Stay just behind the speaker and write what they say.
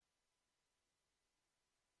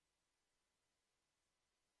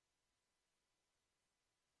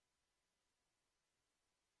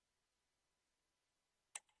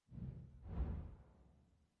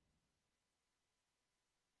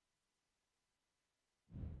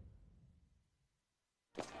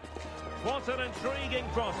What an intriguing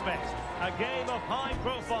prospect. A game of high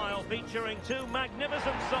profile featuring two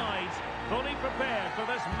magnificent sides, fully prepared for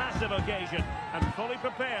this massive occasion and fully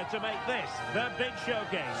prepared to make this their big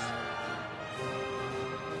showcase.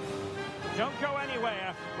 Don't go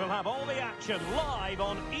anywhere. We'll have all the action live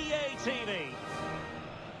on EA TV.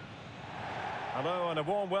 Hello and a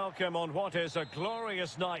warm welcome on what is a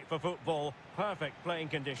glorious night for football. Perfect playing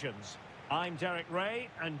conditions. I'm Derek Ray,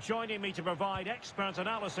 and joining me to provide expert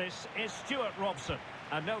analysis is Stuart Robson.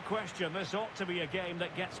 And no question, this ought to be a game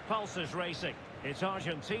that gets pulses racing. It's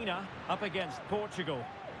Argentina up against Portugal.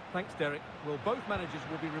 Thanks, Derek. Well, both managers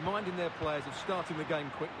will be reminding their players of starting the game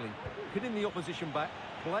quickly, hitting the opposition back,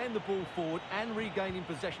 playing the ball forward and regaining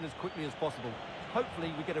possession as quickly as possible.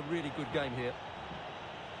 Hopefully, we get a really good game here.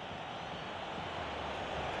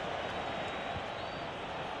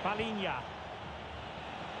 Palhinha.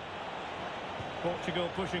 Portugal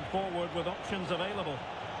pushing forward with options available.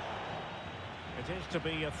 It is to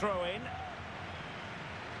be a throw-in.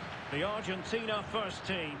 The Argentina first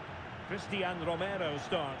team. Cristian Romero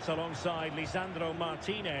starts alongside Lisandro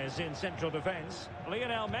Martinez in central defence.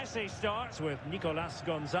 Lionel Messi starts with Nicolas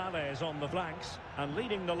Gonzalez on the flanks. And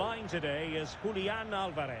leading the line today is Julian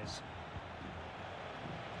Alvarez.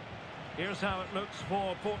 Here's how it looks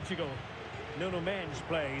for Portugal. Nuno Mendes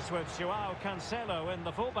plays with João Cancelo in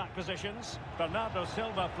the fullback positions. Bernardo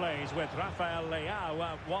Silva plays with Rafael Leao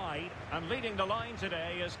out wide. And leading the line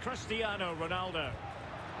today is Cristiano Ronaldo.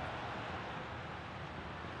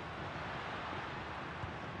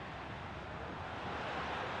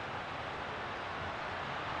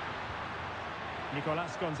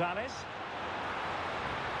 Nicolas Gonzalez.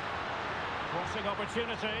 Crossing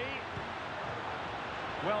opportunity.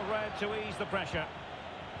 Well read to ease the pressure.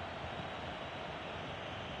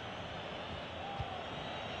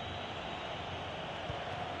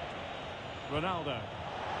 Ronaldo.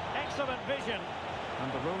 Excellent vision.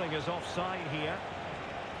 And the ruling is offside here.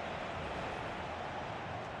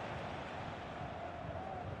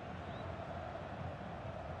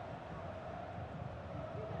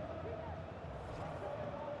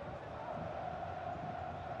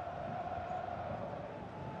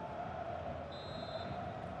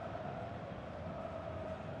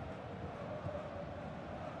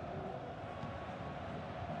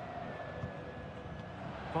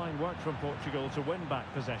 Fine work from Portugal to win back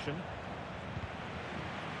possession.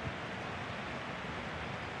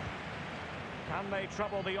 Can they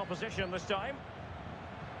trouble the opposition this time?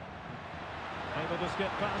 Able to skip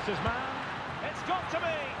past his man. It's got to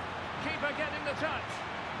be! Keeper getting the touch.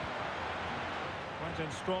 Went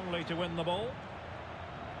in strongly to win the ball.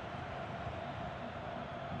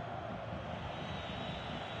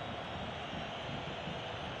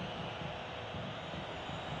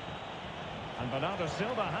 And Bernardo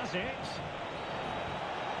Silva has it.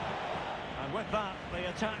 And with that, the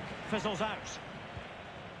attack fizzles out.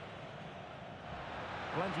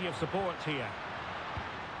 Plenty of support here.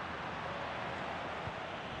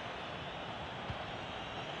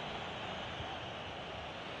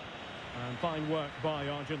 And fine work by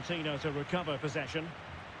Argentina to recover possession.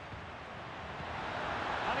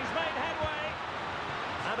 And he's made headway.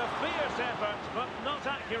 And a fierce effort, but not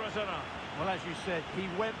accurate enough. Well, as you said, he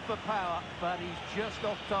went for power, but he's just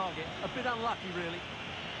off target. A bit unlucky, really.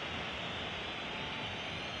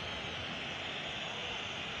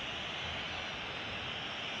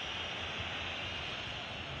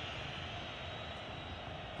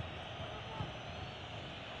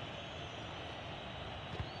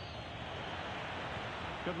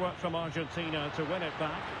 Good work from Argentina to win it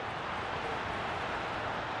back.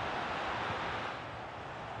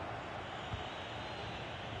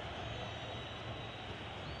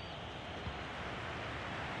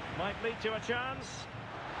 Might lead to a chance.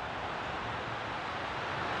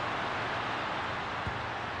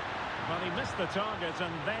 Well, he missed the target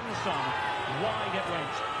and then some. Wide it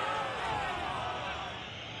went.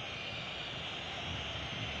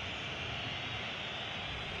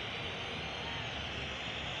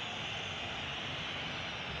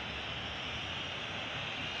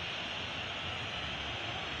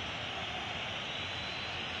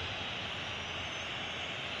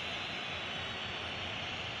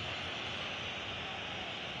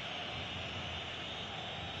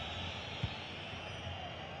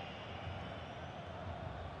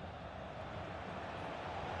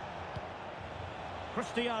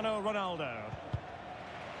 Cristiano Ronaldo.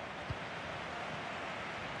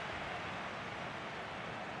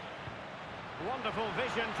 Wonderful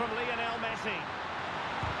vision from Lionel Messi.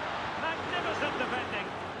 Magnificent defending.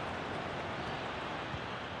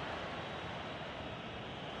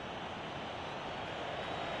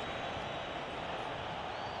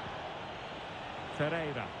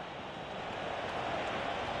 Pereira.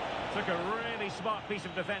 Took a really smart piece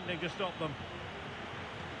of defending to stop them.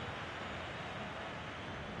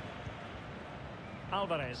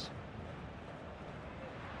 Alvarez.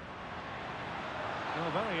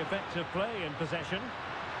 Well, very effective play in possession.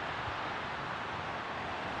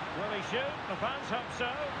 Will he shoot? The fans hope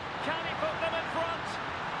so. Can he put them in front?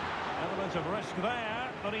 Element of risk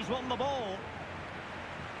there, but he's won the ball.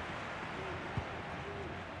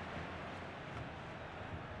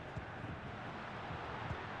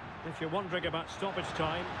 If you're wondering about stoppage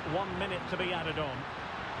time, 1 minute to be added on.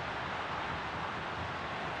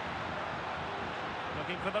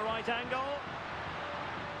 Looking for the right angle.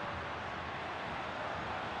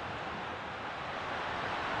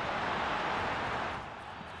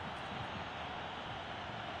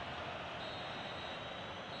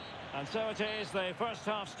 And so it is, the first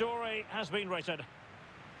half story has been written.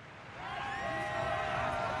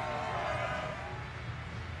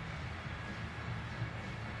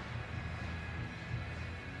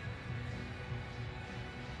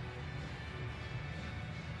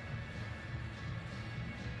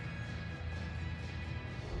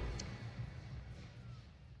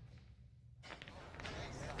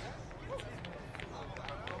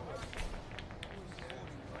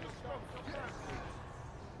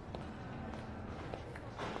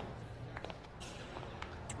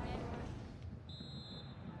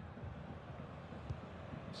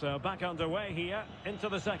 So back underway here into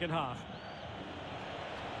the second half.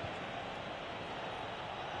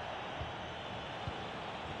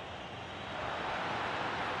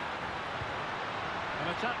 An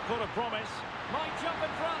attack full of promise. Might jump in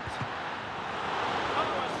front.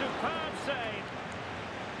 Oh, a superb save.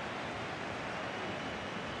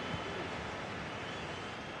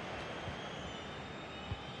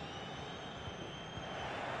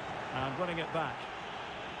 And winning it back.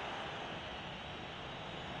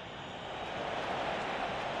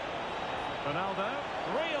 Ronaldo,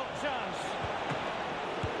 real chance.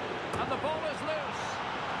 And the ball is loose.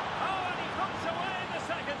 Oh, and he puts away the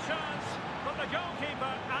second chance. But the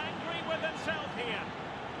goalkeeper angry with himself here.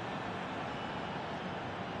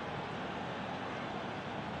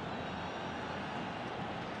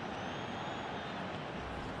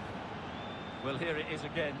 Well, here it is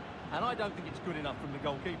again. And I don't think it's good enough from the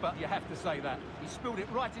goalkeeper. You have to say that. He spilled it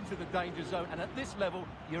right into the danger zone. And at this level,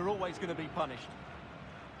 you're always going to be punished.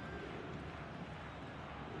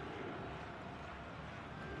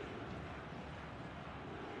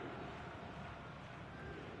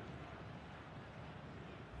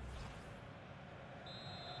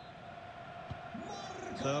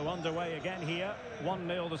 So underway again here,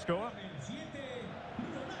 1-0 the score.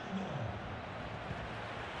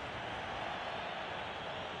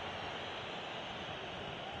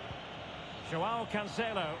 João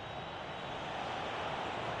Cancelo.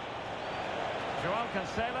 João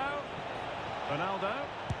Cancelo. Ronaldo.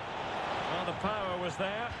 Well, the power was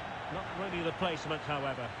there. Not really the placement,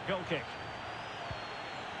 however. Goal kick.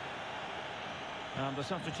 And the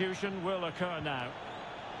substitution will occur now.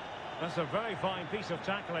 That's a very fine piece of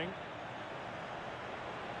tackling.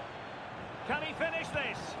 Can he finish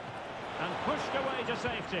this? And pushed away to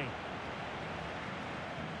safety.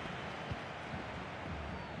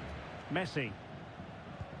 Messi.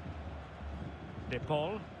 De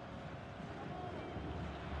Paul.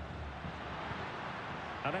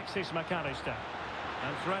 Alexis McAllister.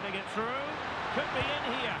 And threading it through. Could be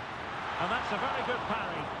in here. And that's a very good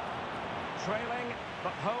parry. Trailing,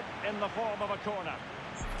 but hope in the form of a corner.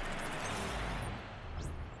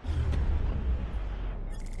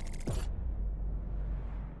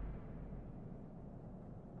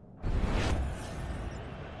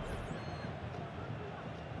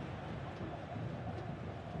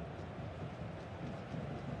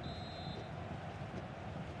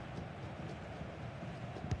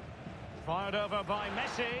 Fired over by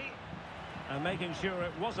Messi, and making sure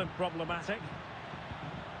it wasn't problematic.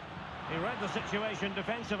 He read the situation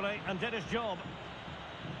defensively and did his job.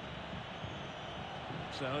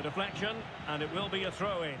 So deflection, and it will be a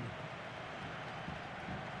throw-in.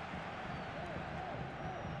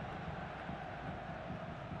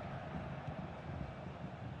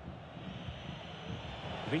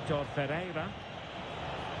 Vitor Ferreira.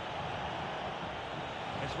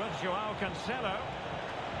 It's with João Cancelo.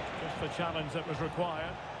 Just the challenge that was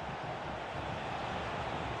required.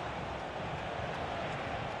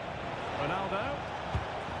 Ronaldo,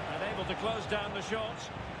 unable to close down the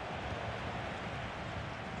shots.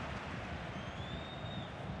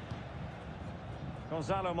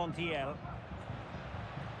 Gonzalo Montiel.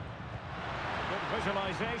 Good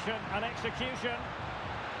visualization and execution.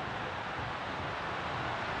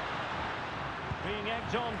 Being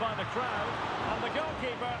egged on by the crowd, and the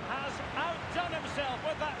goalkeeper has outdone himself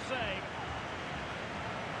with that save.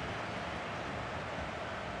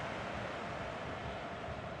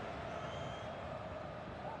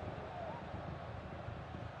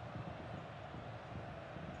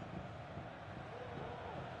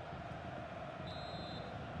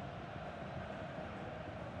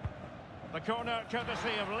 The corner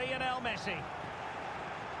courtesy of Lionel Messi.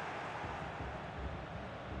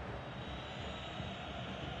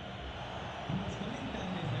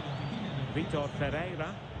 Vitor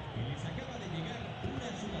Ferreira.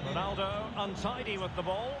 Ronaldo untidy with the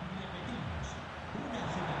ball.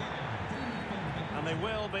 And they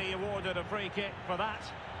will be awarded a free kick for that.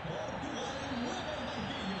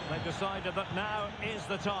 They've decided that now is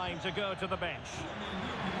the time to go to the bench.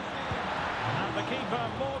 And the keeper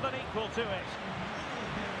more than equal to it.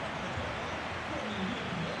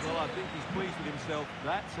 Well, I think he's pleased with himself.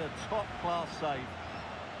 That's a top-class save.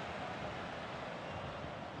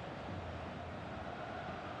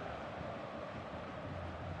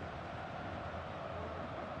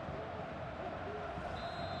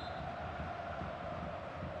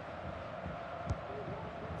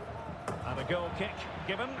 And a goal kick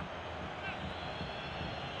given.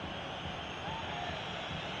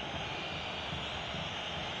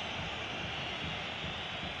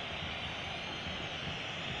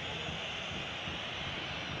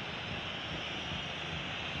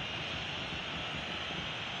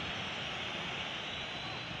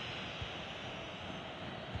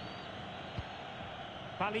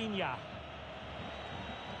 Palinha.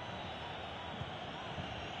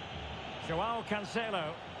 Joao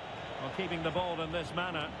Cancelo. Well, keeping the ball in this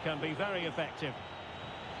manner can be very effective.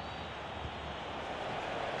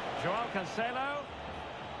 Joao Cancelo.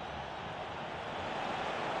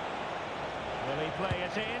 Will he play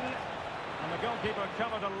it in? And the goalkeeper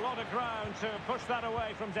covered a lot of ground to push that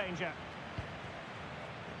away from danger.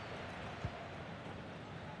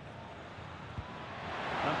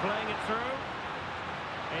 And playing it through.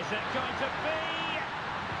 Is it going to be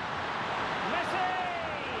Messi?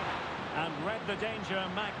 And read the danger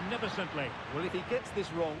magnificently. Well, if he gets this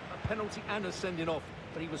wrong, a penalty and a sending off,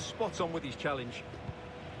 but he was spot on with his challenge.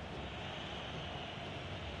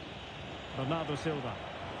 Bernardo Silva.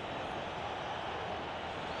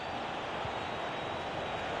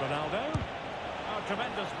 Ronaldo. Oh,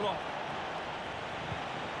 tremendous block.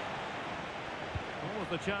 What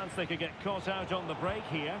was the chance they could get caught out on the break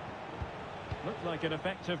here? Looked like an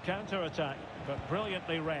effective counter-attack, but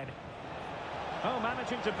brilliantly read. Oh,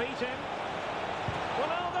 managing to beat him.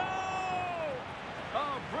 Ronaldo!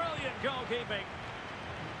 Oh, brilliant goalkeeping.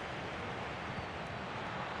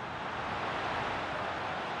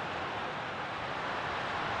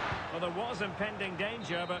 Well, there was impending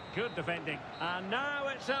danger, but good defending. And now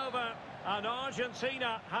it's over. And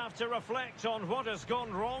Argentina have to reflect on what has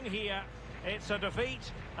gone wrong here. It's a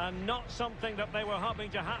defeat and not something that they were hoping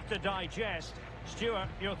to have to digest. Stuart,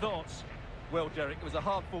 your thoughts? Well, Derek, it was a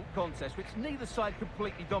hard-fought contest, which neither side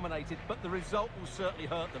completely dominated, but the result will certainly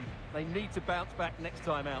hurt them. They need to bounce back next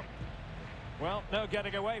time out. Well, no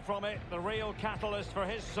getting away from it. The real catalyst for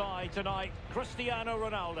his side tonight, Cristiano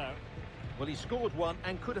Ronaldo. Well, he scored one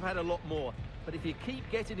and could have had a lot more. But if you keep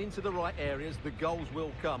getting into the right areas, the goals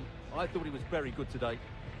will come. I thought he was very good today.